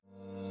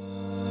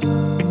Hey,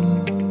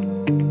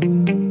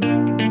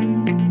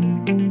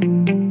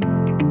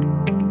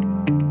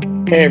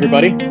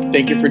 everybody.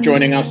 Thank you for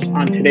joining us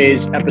on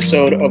today's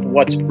episode of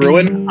What's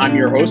Brewing. I'm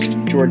your host,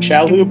 George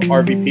Shalhoub,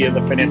 RVP of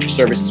the Financial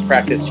Services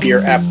Practice here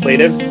at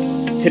Plative.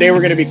 Today, we're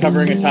going to be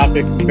covering a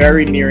topic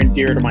very near and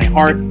dear to my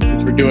heart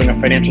since we're doing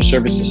a financial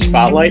services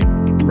spotlight.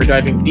 We're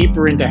diving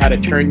deeper into how to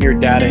turn your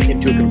data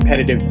into a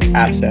competitive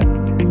asset.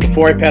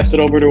 Before I pass it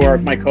over to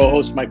my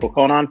co-host, Michael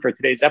Conan, for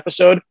today's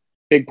episode,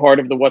 big part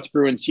of the What's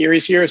Brewing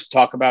series here is to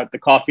talk about the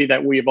coffee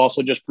that we've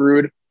also just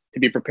brewed to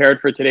be prepared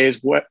for today's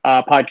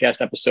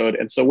podcast episode.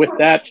 And so with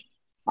that,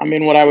 I'm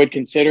in what I would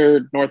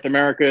consider North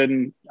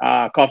American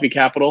coffee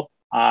capital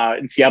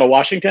in Seattle,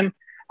 Washington.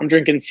 I'm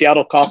drinking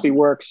Seattle Coffee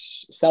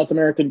Works South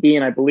American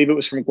bean. I believe it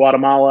was from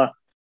Guatemala.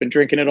 Been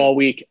drinking it all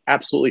week.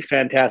 Absolutely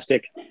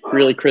fantastic,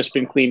 really crisp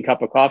and clean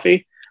cup of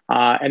coffee.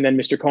 And then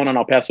Mr. Conan,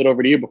 I'll pass it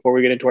over to you before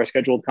we get into our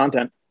scheduled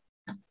content.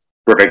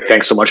 Perfect.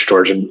 Thanks so much,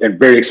 George, and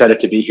very excited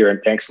to be here.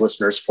 And thanks,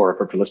 listeners, for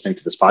listening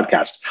to this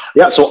podcast.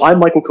 Yeah, so I'm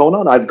Michael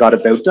Conan. I've got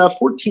about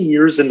 14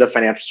 years in the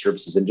financial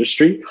services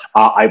industry.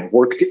 I've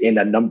worked in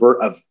a number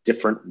of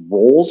different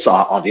roles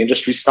on the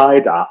industry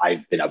side.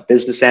 I've been a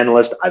business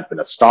analyst. I've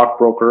been a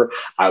stockbroker.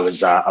 I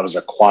was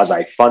a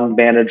quasi fund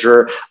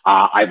manager.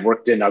 I've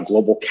worked in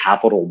global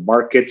capital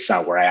markets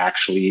where I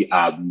actually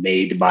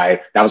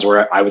that was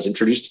where I was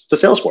introduced to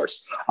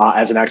Salesforce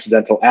as an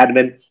accidental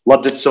admin.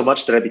 Loved it so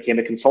much that I became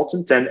a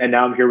consultant, and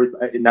now I'm here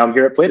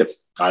at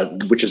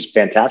Plative, which is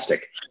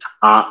fantastic.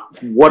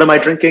 What am I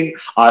drinking?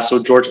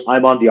 So George,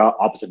 I'm on the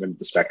opposite end of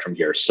the spectrum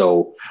here.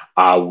 So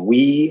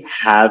we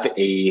have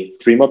a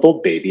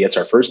 3-month-old baby. It's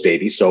our first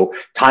baby. So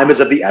time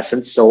is of the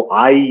essence. So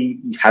I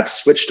have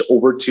switched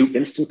over to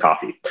instant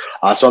coffee.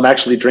 So I'm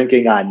actually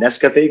drinking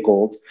Nescafe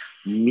Gold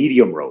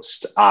medium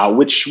roast,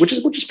 which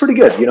is pretty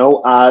good.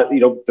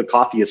 The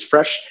coffee is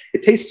fresh.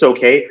 It tastes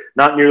okay,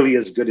 not nearly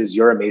as good as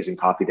your amazing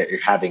coffee that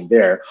you're having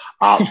there.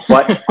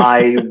 But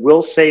I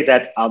will say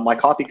that my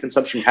coffee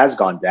consumption has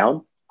gone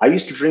down. I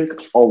used to drink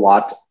a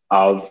lot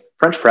of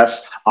French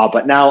press,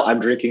 but now I'm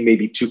drinking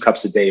maybe 2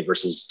 cups a day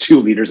versus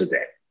 2 liters a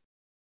day.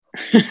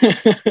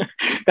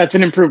 That's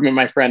an improvement,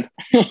 my friend.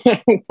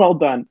 Well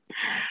done.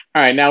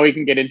 All right, now we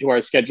can get into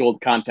our scheduled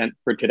content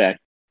for today.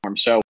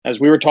 So as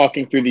we were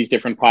talking through these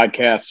different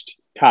podcast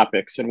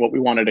topics and what we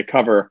wanted to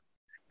cover,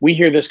 we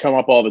hear this come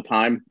up all the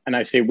time. And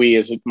I say we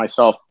as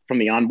myself from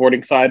the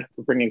onboarding side,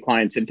 bringing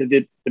clients into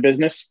the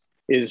business,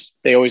 is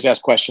they always ask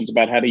questions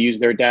about how to use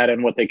their data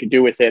and what they could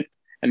do with it.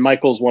 And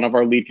Michael's one of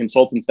our lead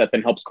consultants that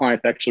then helps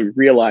clients actually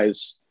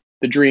realize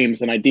the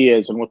dreams and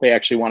ideas and what they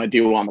actually want to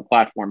do on the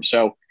platform.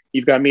 So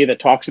you've got me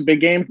that talks a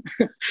big game,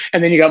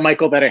 and then you got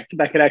Michael that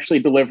could actually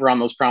deliver on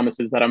those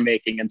promises that I'm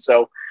making. And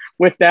so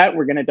with that,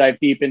 we're going to dive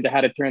deep into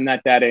how to turn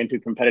that data into a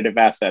competitive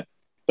asset.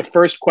 The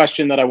first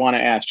question that I want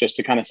to ask, just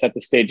to kind of set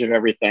the stage of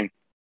everything.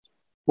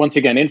 Once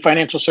again, in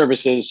financial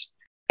services,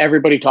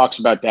 everybody talks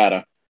about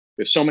data.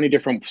 There's so many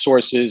different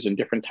sources and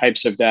different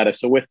types of data.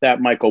 So with that,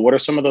 Michael, what are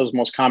some of those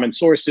most common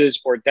sources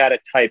or data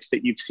types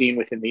that you've seen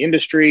within the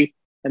industry?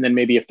 And then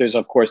maybe if there's,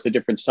 of course, the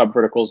different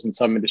sub-verticals and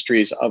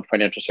sub-industries of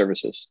financial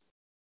services.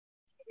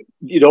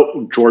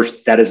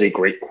 George, that is a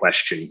great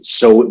question.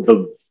 So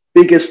the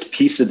biggest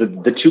piece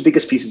of the 2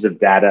 biggest pieces of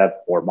data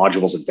or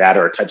modules of data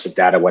or types of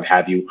data, what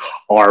have you,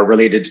 are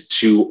related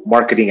to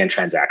marketing and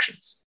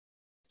transactions.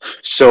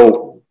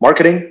 So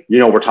marketing,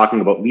 we're talking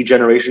about lead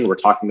generation. We're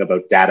talking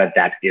about data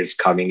that is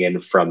coming in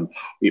from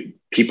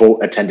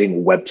people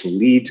attending web to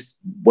lead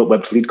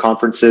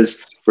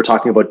conferences. We're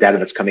talking about data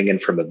that's coming in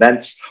from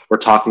events. We're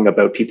talking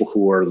about people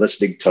who are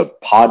listening to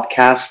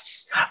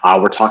podcasts.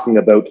 We're talking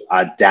about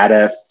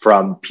data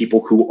from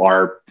people who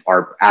are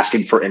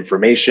asking for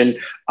information,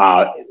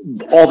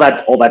 all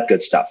that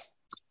good stuff.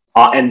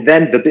 And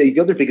then the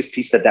other biggest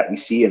piece that we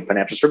see in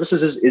financial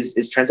services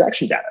is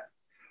transaction data.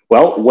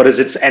 Well, what is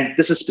it? And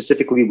this is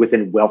specifically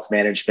within wealth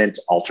management,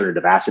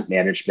 alternative asset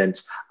management,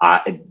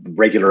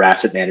 regular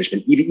asset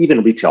management,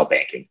 even retail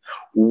banking.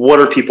 What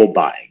are people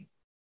buying?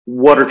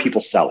 What are people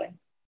selling?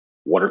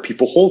 What are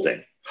people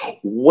holding?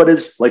 What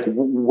is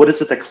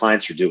it that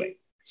clients are doing?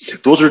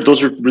 Those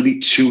are really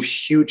 2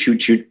 huge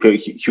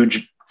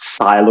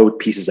siloed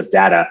pieces of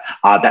data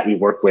that we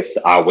work with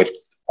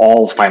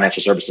all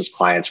financial services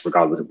clients,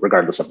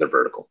 regardless of their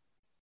vertical.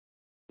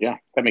 Yeah,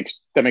 that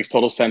makes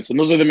total sense. And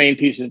those are the main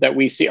pieces that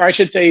we see. Or I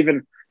should say,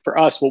 even for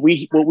us, what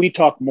we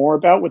talk more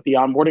about with the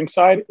onboarding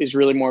side is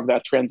really more of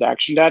that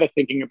transaction data,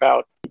 thinking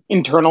about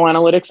internal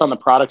analytics on the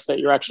products that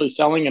you're actually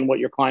selling and what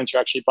your clients are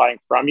actually buying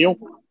from you.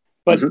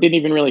 But didn't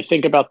even really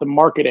think about the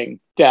marketing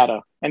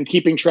data and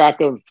keeping track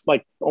of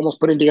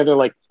almost putting together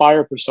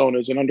buyer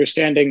personas and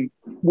understanding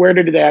where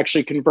did they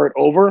actually convert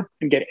over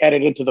and get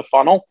added into the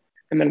funnel.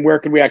 And then where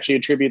could we actually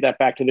attribute that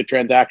back to the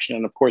transaction?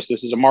 And of course,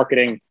 this is a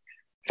marketing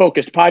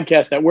focused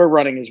podcast that we're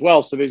running as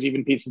well. So there's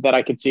even pieces that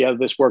I could see how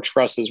this works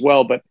for us as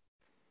well. But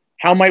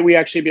how might we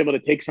actually be able to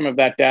take some of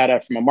that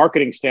data from a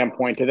marketing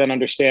standpoint to then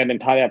understand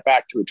and tie that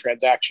back to a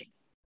transaction?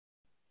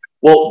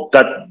 Well,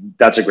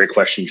 that's a great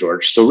question,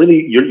 George. So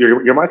really,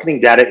 your marketing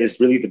data is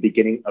really the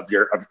beginning of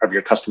your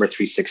customer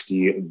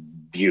 360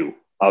 view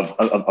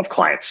of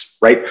clients,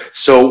 right?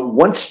 So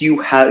once you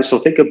have, so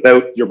think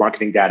about your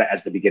marketing data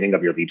as the beginning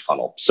of your lead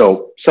funnel.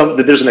 So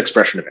there's an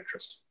expression of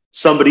interest.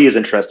 Somebody is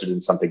interested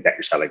in something that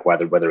you're selling,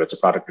 whether it's a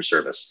product or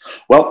service.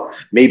 Well,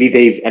 maybe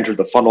they've entered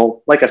the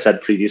funnel, like I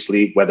said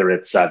previously, whether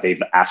it's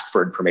they've asked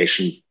for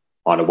information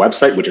on a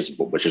website,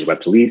 which is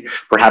web to lead.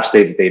 Perhaps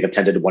they've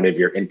attended one of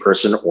your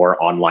in-person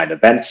or online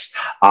events.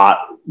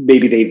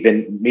 Maybe they've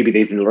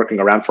been lurking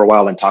around for a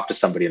while and talked to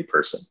somebody in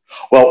person.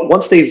 Well,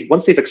 once they've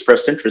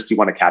expressed interest, you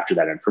want to capture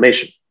that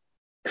information.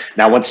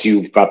 Now, once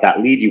you've got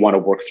that lead, you want to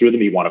work through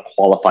them. You want to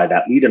qualify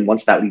that lead. And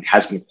once that lead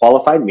has been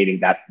qualified, meaning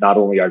that not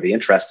only are they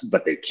interested,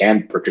 but they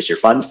can purchase your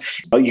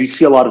funds, you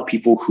see a lot of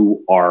people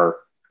who are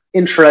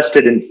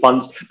interested in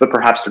funds, but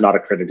perhaps they're not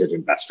accredited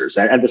investors.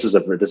 And this is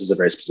a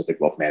very specific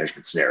wealth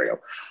management scenario.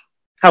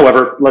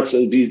 However,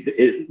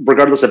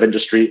 regardless of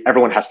industry,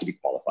 everyone has to be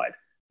qualified.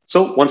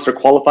 So once they're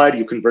qualified,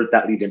 you convert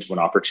that lead into an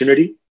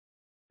opportunity,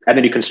 and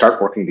then you can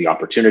start working the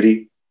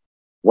opportunity.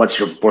 Once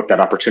you've worked that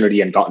opportunity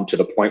and gotten to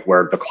the point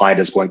where the client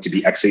is going to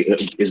be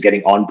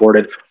getting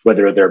onboarded,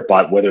 whether they're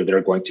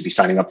going to be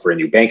signing up for a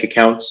new bank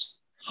account,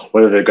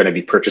 whether they're going to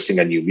be purchasing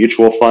a new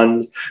mutual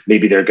fund,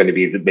 maybe they're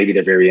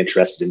very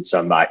interested in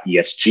some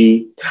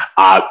ESG.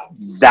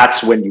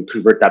 That's when you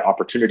convert that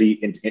opportunity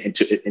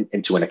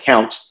into an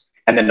account,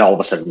 and then all of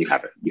a sudden you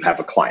have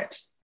a client.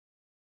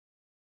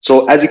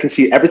 So as you can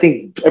see,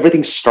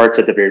 everything starts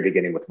at the very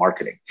beginning with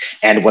marketing.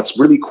 And what's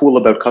really cool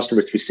about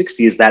Customer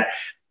 360 is that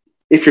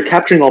if you're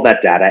capturing all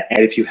that data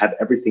and if you have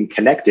everything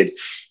connected,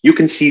 you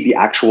can see the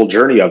actual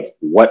journey of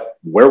what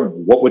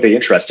were they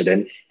interested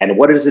in and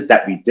what is it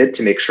that we did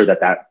to make sure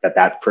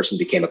that person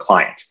became a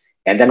client.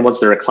 And then once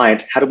they're a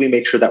client, how do we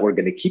make sure that we're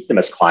going to keep them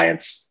as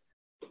clients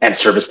and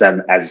service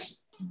them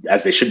as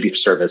they should be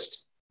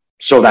serviced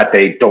so that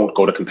they don't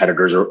go to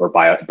competitors or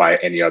buy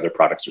any other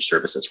products or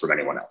services from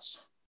anyone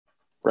else.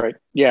 Right.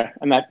 Yeah.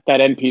 And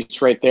that end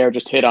piece right there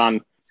just hit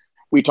on.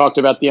 We talked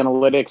about the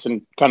analytics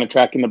and kind of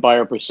tracking the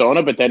buyer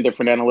persona, but then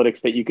different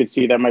analytics that you could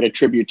see that might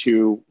attribute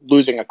to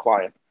losing a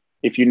client.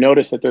 If you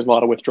notice that there's a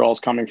lot of withdrawals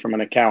coming from an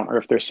account, or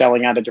if they're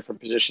selling out of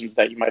different positions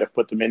that you might have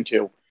put them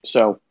into.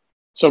 So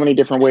many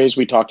different ways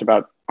we talked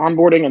about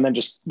onboarding and then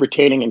just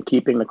retaining and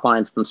keeping the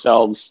clients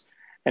themselves.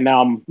 And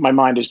now my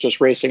mind is just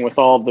racing with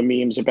all of the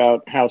memes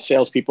about how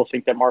salespeople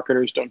think that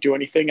marketers don't do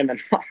anything, and then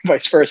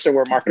vice versa,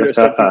 where marketers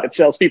don't think that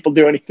salespeople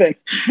do anything.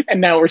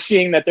 And now we're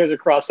seeing that there's a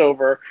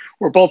crossover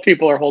where both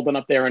people are holding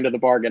up their end of the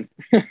bargain.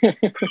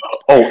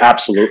 Oh,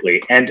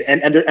 absolutely. And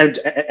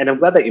I'm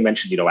glad that you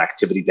mentioned,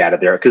 activity data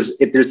there, because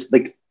there's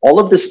like all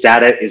of this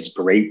data is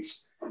great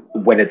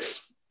when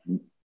it's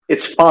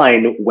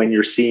fine when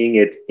you're seeing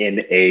it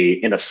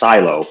in a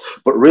silo,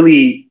 but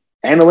really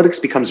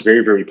analytics becomes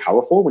very, very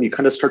powerful when you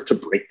kind of start to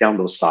break down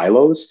those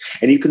silos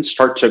and you can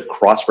start to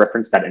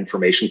cross-reference that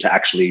information to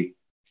actually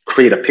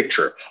create a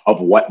picture of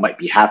what might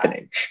be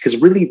happening.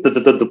 Because really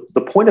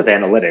the point of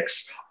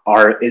analytics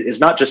is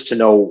not just to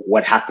know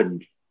what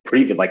happened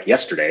previous, like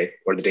yesterday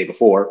or the day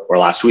before or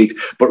last week,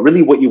 but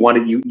really what you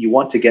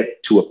want to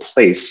get to a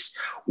place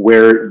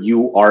where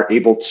you are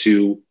able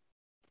to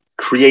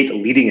create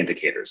leading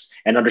indicators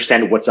and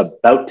understand what's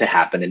about to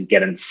happen and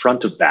get in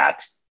front of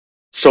that,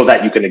 so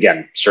that you can,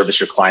 again, service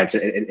your clients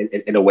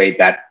in a way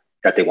that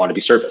they want to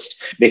be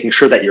serviced, making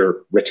sure that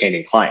you're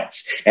retaining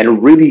clients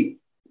and really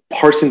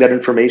parsing that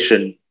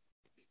information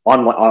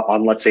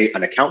on let's say,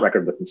 an account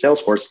record within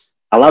Salesforce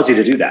allows you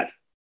to do that.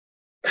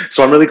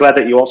 So I'm really glad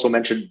that you also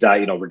mentioned,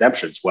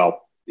 redemptions.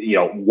 Well,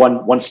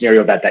 one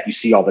scenario that you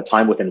see all the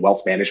time within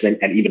wealth management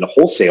and even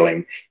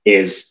wholesaling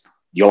is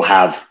you'll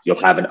have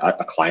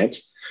a client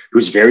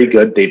who's very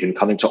good. They've been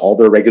coming to all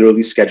their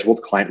regularly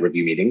scheduled client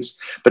review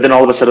meetings, but then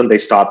all of a sudden they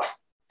stop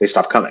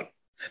coming.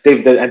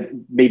 Maybe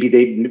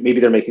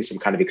they're making some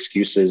kind of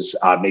excuses.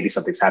 Maybe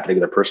something's happening in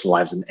their personal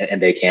lives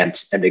and they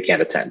can't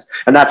attend,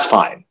 and that's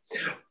fine.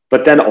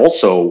 But then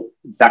also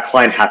that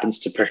client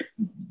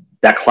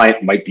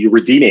might be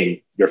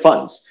redeeming your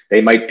funds.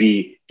 They might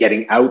be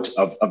getting out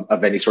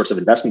of any sorts of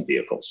investment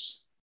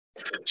vehicles.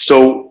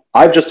 So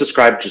I've just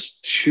described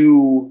just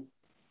two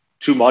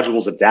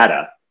modules of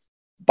data.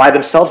 By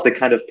themselves, they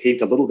kind of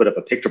paint a little bit of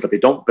a picture, but they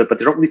don't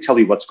really tell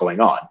you what's going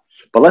on.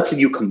 But let's say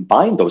you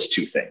combine those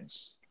two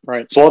things.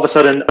 Right. So all of a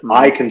sudden,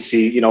 I can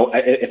see,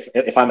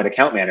 if I'm an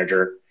account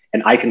manager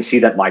and I can see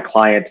that my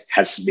client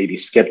has maybe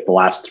skipped the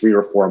last 3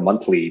 or 4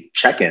 monthly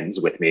check-ins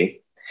with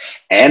me,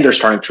 and they're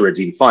starting to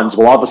redeem funds.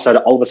 Well, all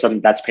of a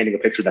sudden, that's painting a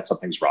picture that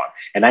something's wrong,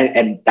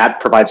 and that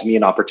provides me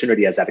an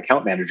opportunity as that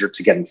account manager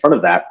to get in front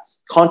of that,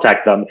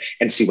 contact them,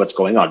 and see what's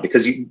going on,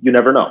 because you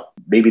never know.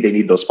 Maybe they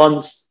need those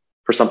funds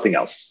for something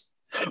else.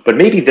 But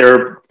maybe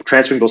they're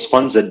transferring those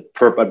funds and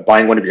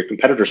buying one of your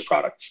competitors'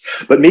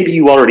 products. But maybe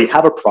you already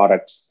have a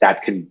product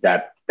that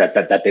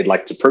they'd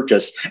like to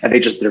purchase, and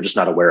they're just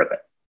not aware of it.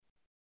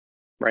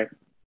 Right.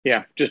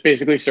 Yeah. Just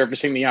basically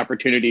surfacing the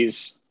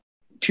opportunities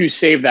to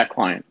save that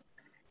client.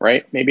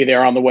 right? Maybe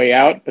they're on the way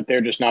out, but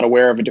they're just not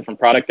aware of a different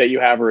product that you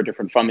have or a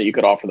different fund that you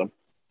could offer them.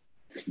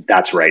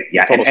 That's right.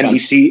 Yeah. And we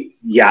see,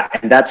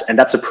 and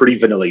that's a pretty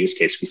vanilla use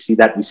case. We see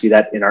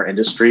that in our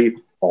industry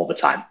all the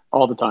time.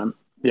 All the time.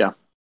 Yeah,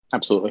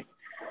 absolutely.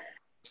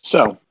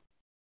 So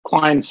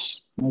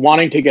clients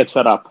wanting to get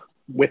set up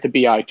with a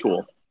BI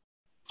tool,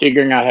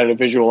 figuring out how to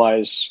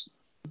visualize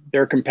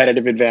their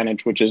competitive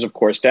advantage, which is of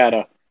course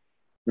data.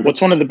 Mm-hmm.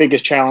 What's one of the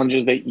biggest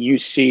challenges that you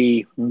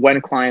see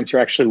when clients are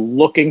actually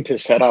looking to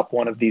set up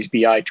one of these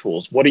BI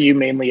tools? What are you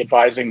mainly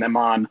advising them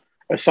on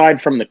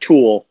aside from the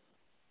tool?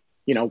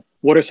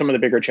 What are some of the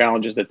bigger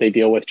challenges that they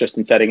deal with just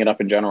in setting it up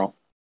in general?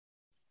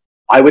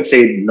 I would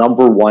say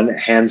number one,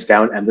 hands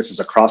down, and this is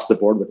across the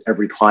board with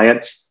every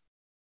client,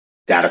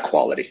 data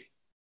quality.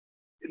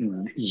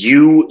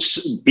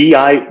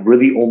 BI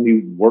really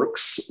only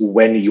works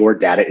when your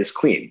data is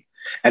clean.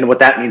 And what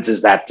that means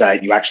is that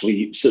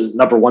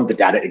number one, the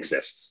data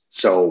exists.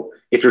 So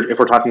if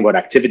we're talking about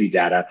activity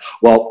data,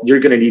 well, you're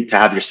going to need to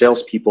have your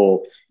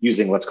salespeople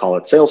using, let's call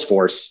it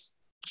Salesforce,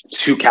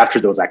 to capture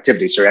those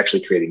activities. So you're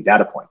actually creating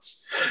data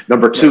points.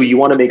 Number two, you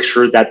want to make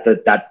sure that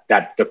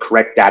the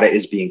correct data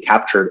is being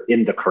captured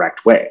in the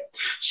correct way.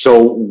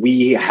 So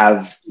we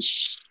have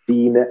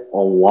seen a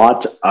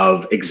lot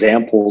of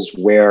examples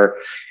where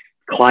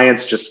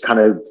clients just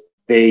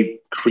they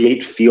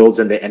create fields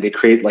and they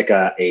create like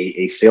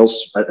a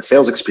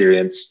sales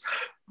experience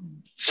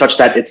such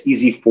that it's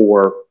easy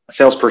for a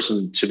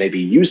salesperson to maybe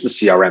use the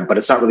CRM, but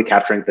it's not really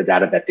capturing the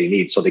data that they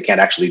need. So they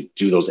can't actually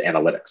do those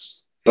analytics.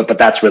 But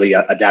that's really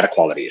a data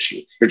quality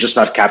issue. You're just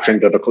not capturing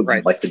the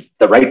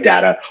right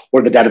data,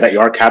 or the data that you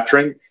are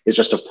capturing is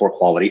just of poor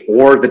quality,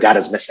 or the data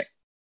is missing.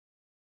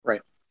 Right.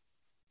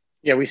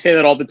 Yeah, we say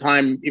that all the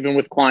time, even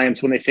with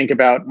clients when they think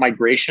about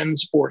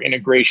migrations or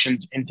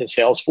integrations into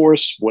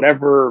Salesforce,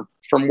 whatever,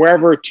 from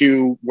wherever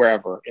to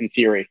wherever, in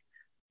theory.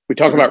 We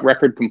talk about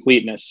record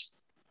completeness.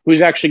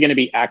 Who's actually going to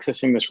be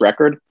accessing this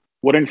record?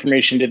 What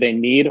information do they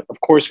need? Of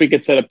course, we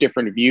could set up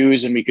different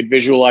views and we could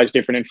visualize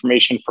different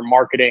information for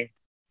marketing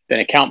than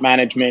account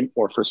management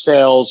or for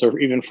sales or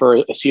even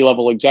for a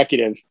C-level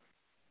executive.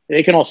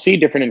 They can all see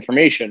different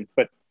information,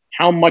 but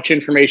how much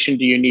information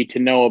do you need to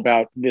know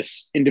about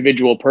this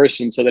individual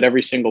person so that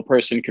every single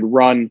person can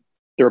run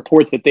the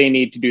reports that they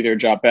need to do their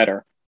job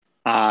better?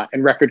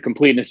 And record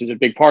completeness is a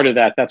big part of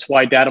that. That's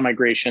why data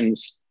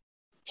migrations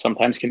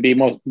sometimes can be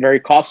very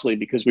costly,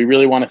 because we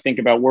really want to think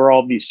about where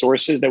all these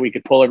sources that we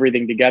could pull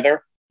everything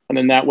together. And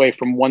then that way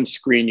from one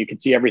screen, you can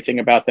see everything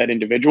about that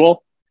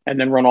individual and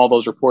then run all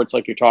those reports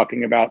like you're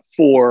talking about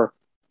for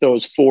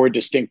those 4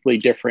 distinctly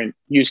different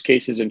use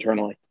cases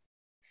internally.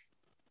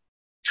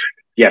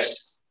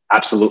 Yes,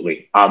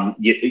 absolutely.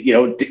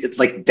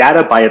 Like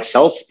data by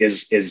itself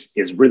is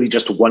really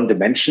just one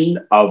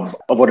dimension of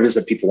what it is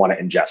that people want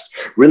to ingest.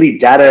 Really,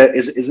 data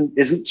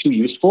isn't too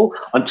useful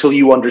until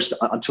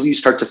you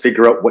start to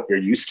figure out what your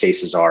use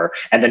cases are,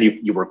 and then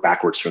you work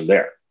backwards from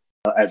there.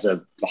 As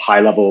a high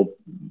level,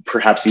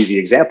 perhaps easy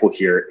example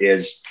here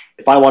is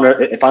if I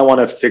want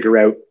to figure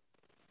out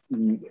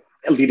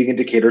leading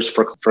indicators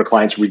for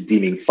clients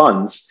redeeming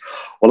funds,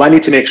 well, I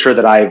need to make sure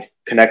that I've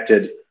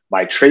connected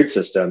my trade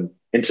system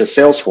into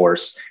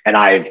Salesforce, and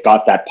I've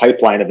got that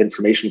pipeline of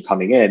information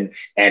coming in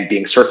and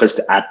being surfaced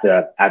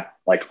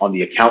on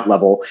the account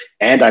level.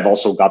 And I've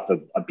also got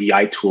a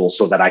BI tool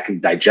so that I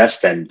can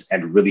digest and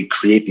really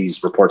create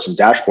these reports and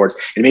dashboards,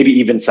 and maybe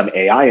even some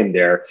AI in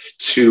there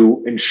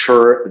to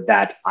ensure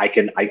that I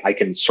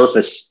can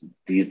surface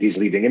these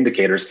leading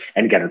indicators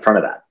and get in front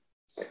of that.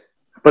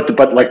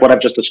 But like what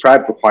I've just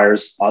described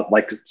requires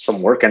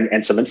some work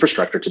and some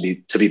infrastructure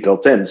to be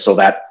built in, so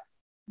that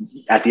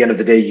at the end of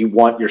the day, you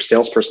want your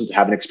salesperson to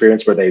have an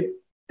experience where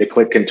they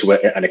click into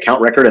an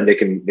account record and they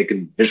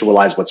can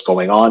visualize what's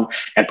going on.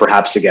 And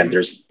perhaps again,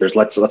 there's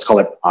let's call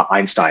it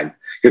Einstein.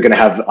 You're going to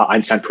have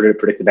Einstein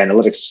predictive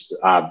analytics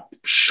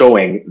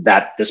showing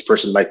that this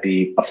person might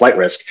be a flight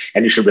risk,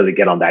 and you should really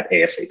get on that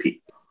ASAP.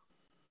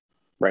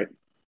 Right.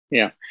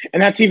 Yeah,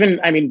 and that's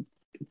even,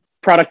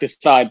 product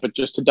aside, but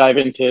just to dive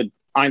into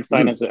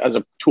Einstein as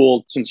a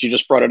tool, since you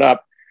just brought it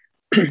up,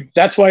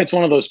 that's why it's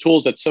one of those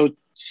tools that's so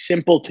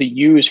simple to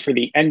use for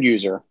the end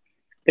user.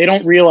 They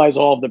don't realize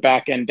all of the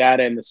back end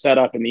data and the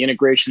setup and the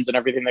integrations and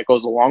everything that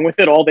goes along with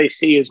it. All they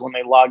see is when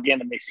they log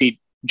in and they see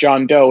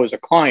John Doe as a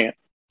client,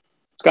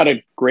 it's got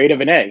a grade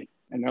of an A.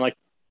 And they're like,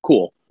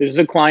 cool, this is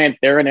a client,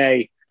 they're an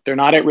A, they're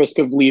not at risk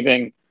of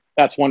leaving.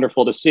 That's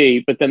wonderful to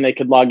see. But then they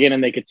could log in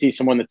and they could see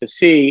someone that's a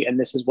C, and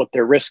this is what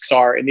their risks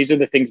are. And these are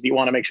the things that you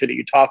want to make sure that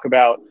you talk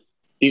about.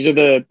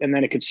 And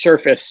then it could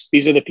surface,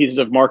 these are the pieces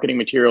of marketing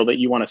material that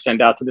you want to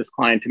send out to this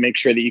client to make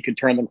sure that you can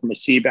turn them from a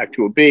C back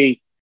to a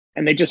B.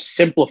 And they just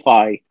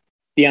simplify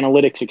the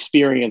analytics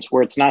experience,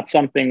 where it's not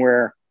something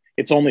where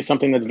it's only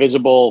something that's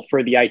visible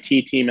for the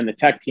IT team and the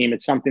tech team.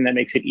 It's something that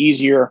makes it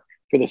easier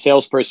for the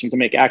salesperson to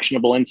make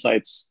actionable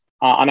insights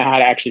on how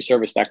to actually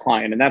service that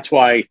client. And that's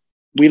why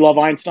we love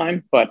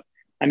Einstein, but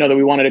I know that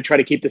we wanted to try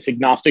to keep this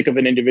agnostic of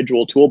an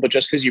individual tool, but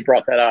just because you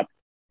brought that up,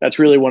 that's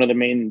really one of the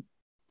main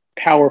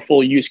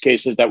powerful use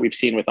cases that we've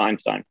seen with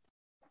Einstein.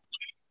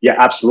 Yeah,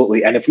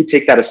 absolutely. And if we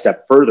take that a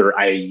step further,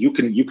 you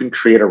can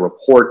create a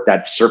report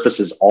that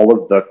surfaces all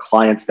of the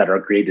clients that are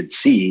graded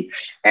C.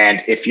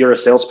 And if you're a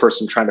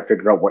salesperson trying to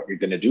figure out what you're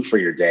going to do for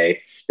your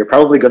day, you're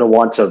probably going to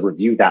want to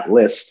review that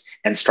list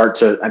and start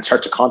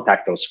to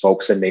contact those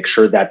folks and make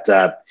sure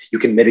that you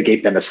can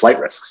mitigate them as flight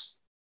risks.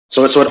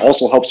 So it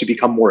also helps you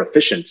become more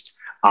efficient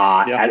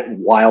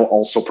while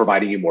also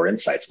providing you more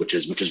insights, which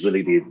is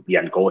really the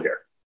end goal here.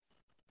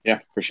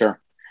 Yeah, for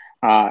sure.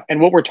 And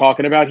what we're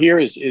talking about here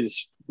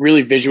is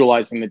really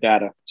visualizing the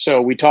data.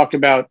 So we talked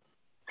about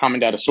common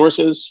data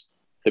sources,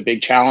 the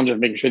big challenge of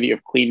making sure that you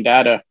have clean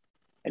data.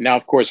 And now,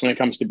 of course, when it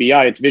comes to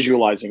BI, it's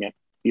visualizing it,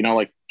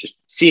 like just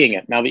seeing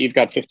it. Now that you've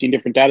got 15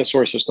 different data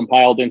sources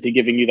compiled into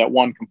giving you that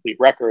one complete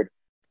record,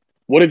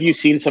 what have you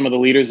seen some of the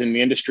leaders in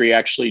the industry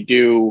actually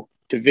do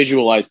to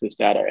visualize this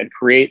data and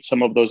create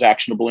some of those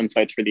actionable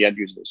insights for the end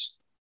users?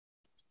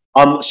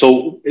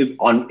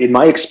 In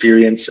my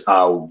experience,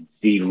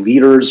 the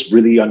leaders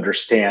really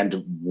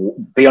understand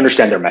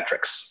their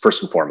metrics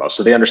first and foremost.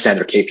 So they understand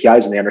their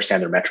KPIs and they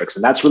understand their metrics,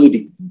 and that's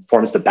really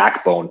forms the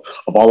backbone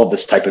of all of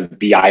this type of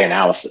BI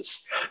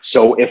analysis.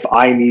 So if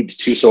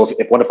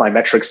one of my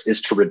metrics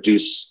is to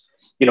reduce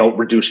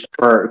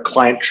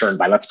client churn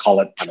by, let's call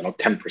it,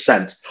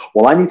 10%.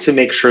 Well, I need to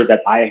make sure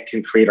that I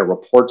can create a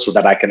report so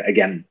that I can,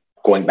 again,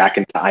 going back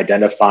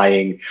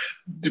into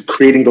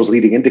creating those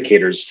leading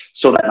indicators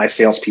so that my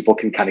salespeople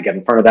can kind of get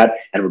in front of that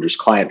and reduce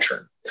client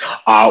churn.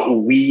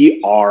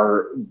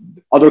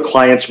 Other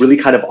clients really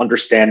kind of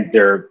understand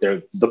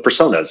the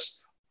personas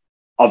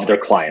of their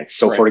clients.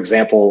 So, for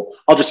example,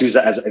 I'll just use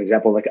that as an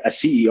example, like a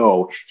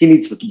CEO, he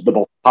needs the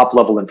most top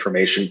level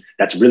information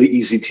that's really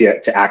easy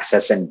to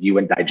access and view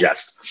and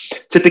digest.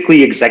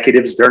 Typically,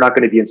 executives, they're not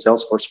going to be in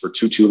Salesforce for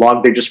too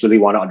long. They just really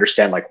want to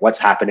understand like what's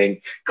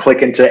happening,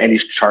 click into any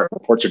chart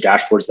reports or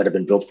dashboards that have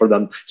been built for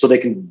them so they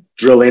can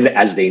drill in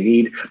as they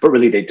need, but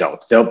really they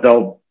don't.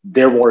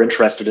 They're more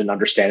interested in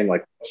understanding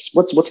like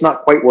what's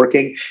not quite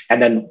working,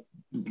 and then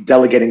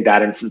delegating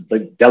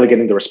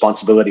the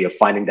responsibility of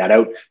finding that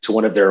out to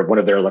one of their,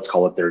 let's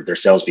call it their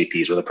sales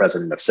VPs or the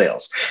president of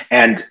sales.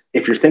 And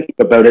if you're thinking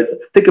about it,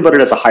 think about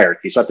it as a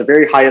hierarchy. So at the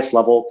very highest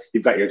level,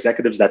 you've got your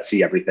executives that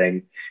see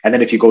everything. And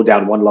then if you go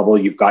down one level,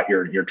 you've got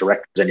your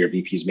directors and your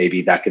VPs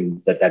maybe that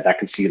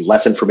can see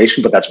less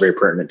information, but that's very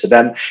pertinent to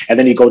them. And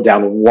then you go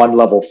down one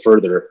level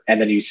further,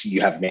 and then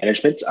you have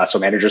management. So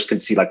managers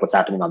can see like what's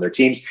happening on their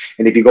teams.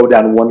 And if you go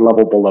down one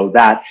level below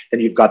that, then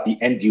you've got the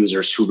end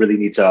users who really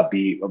need to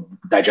be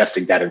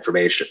digesting that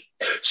information.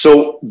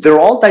 So they're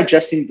all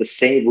digesting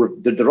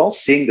they're all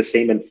seeing the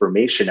same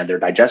information, and they're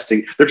just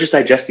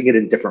digesting it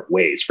in different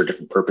ways for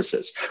different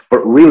purposes.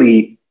 But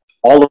really,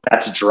 all of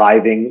that's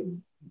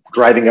driving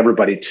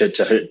everybody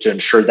to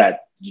ensure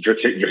that you're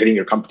hitting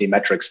your company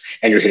metrics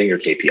and you're hitting your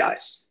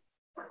KPIs.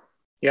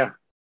 Yeah.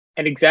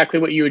 And exactly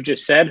what you had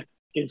just said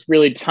is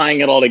really tying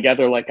it all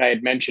together, like I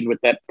had mentioned,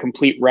 with that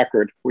complete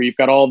record where you've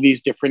got all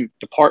these different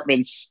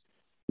departments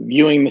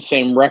viewing the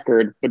same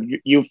record, but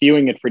you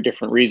viewing it for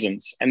different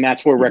reasons. And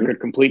that's where record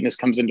completeness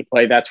comes into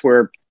play. That's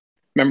where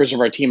members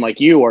of our team like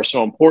you are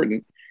so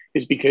important,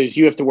 is because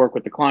you have to work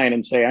with the client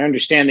and say, I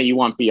understand that you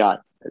want BI.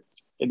 It's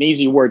an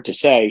easy word to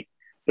say,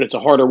 but it's a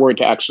harder word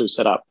to actually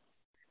set up.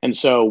 And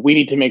so we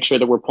need to make sure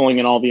that we're pulling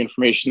in all the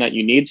information that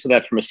you need so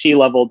that from a C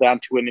level down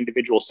to an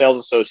individual sales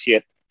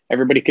associate,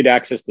 everybody could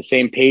access the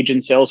same page in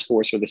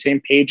Salesforce or the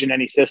same page in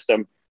any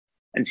system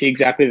and see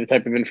exactly the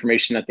type of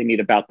information that they need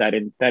about that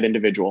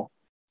individual.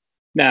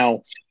 Now,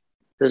 if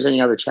there's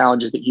any other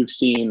challenges that you've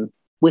seen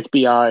with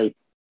BI,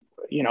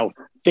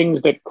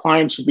 things that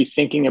clients should be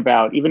thinking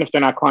about, even if they're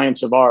not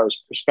clients of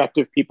ours,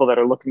 prospective people that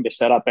are looking to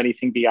set up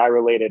anything BI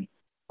related,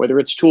 whether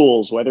it's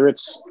tools, whether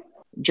it's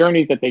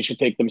journeys that they should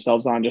take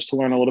themselves on just to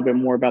learn a little bit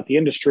more about the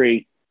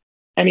industry,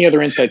 any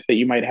other insights that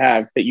you might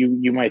have that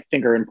you might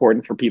think are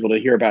important for people to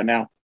hear about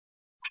now?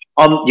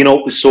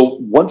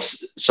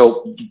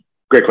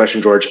 Great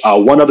question, George.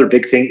 One other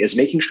big thing is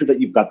making sure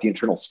that you've got the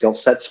internal skill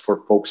sets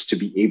for folks to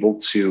be able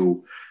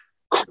to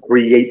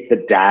create the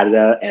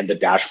data and the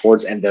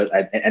dashboards and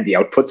the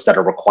outputs that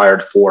are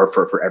required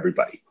for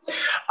everybody.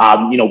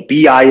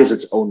 BI is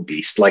its own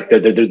beast. Like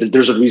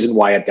there's a reason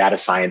why a data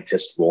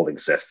scientist role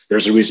exists.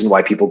 There's a reason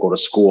why people go to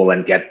school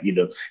and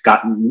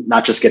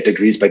not just get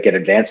degrees, but get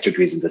advanced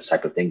degrees in this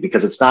type of thing,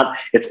 because it's not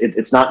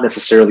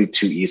necessarily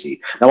too easy.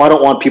 Now, I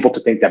don't want people to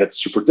think that it's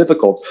super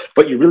difficult,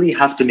 but you really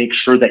have to make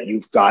sure that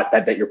you've got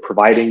that you're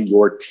providing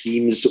your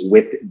teams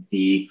with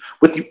the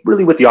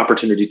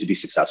opportunity to be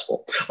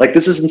successful. Like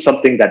this isn't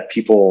something that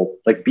people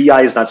like.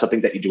 BI is not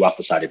something that you do off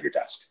the side of your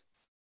desk.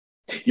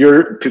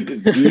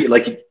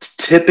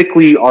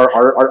 Typically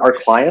our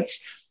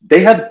clients, they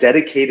have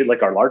dedicated,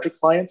 like our larger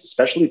clients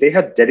especially, they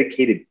have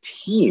dedicated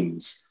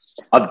teams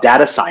of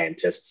data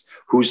scientists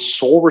whose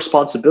sole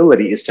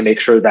responsibility is to make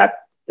sure that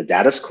the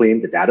data's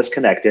clean, the data's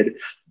connected.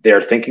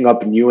 They're thinking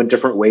up new and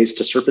different ways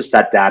to surface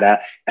that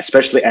data,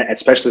 especially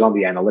on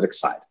the analytics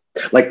side.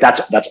 Like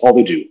that's all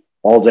they do.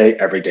 All day,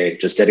 every day,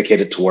 just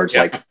dedicated towards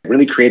like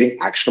really creating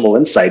actionable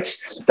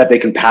insights that they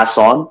can pass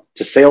on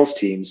to sales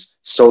teams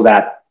so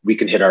that we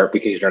can hit our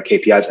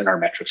KPIs and our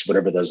metrics,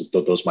 whatever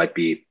those might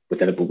be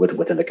within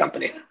the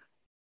company.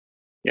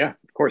 Yeah,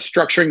 of course,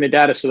 structuring the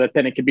data so that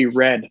then it can be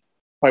read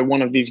by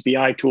one of these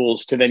BI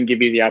tools to then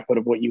give you the output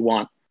of what you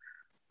want.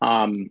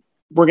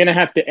 We're going to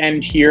have to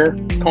end here.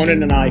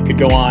 Conan and I could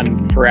go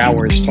on for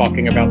hours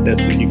talking about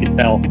this, as you can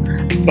tell.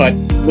 But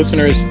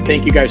listeners,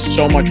 thank you guys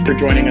so much for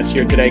joining us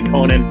here today.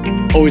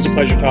 Conan, always a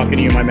pleasure talking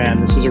to you, my man.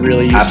 This was a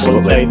really useful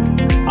insight.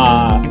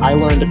 I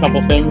learned a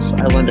couple things.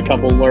 I learned a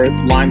couple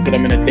lines that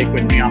I'm going to take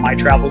with me on my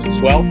travels as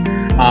well.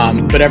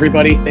 But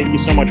everybody, thank you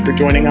so much for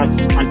joining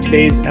us on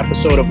today's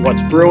episode of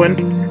What's Brewing.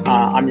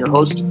 I'm your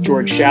host,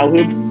 George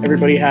Shalhoub.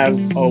 Everybody have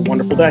a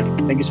wonderful day.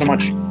 Thank you so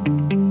much.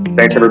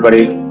 Thanks,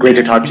 everybody. Great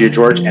to talk to you,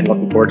 George, and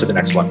looking forward to the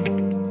next one.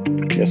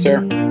 Yes, sir.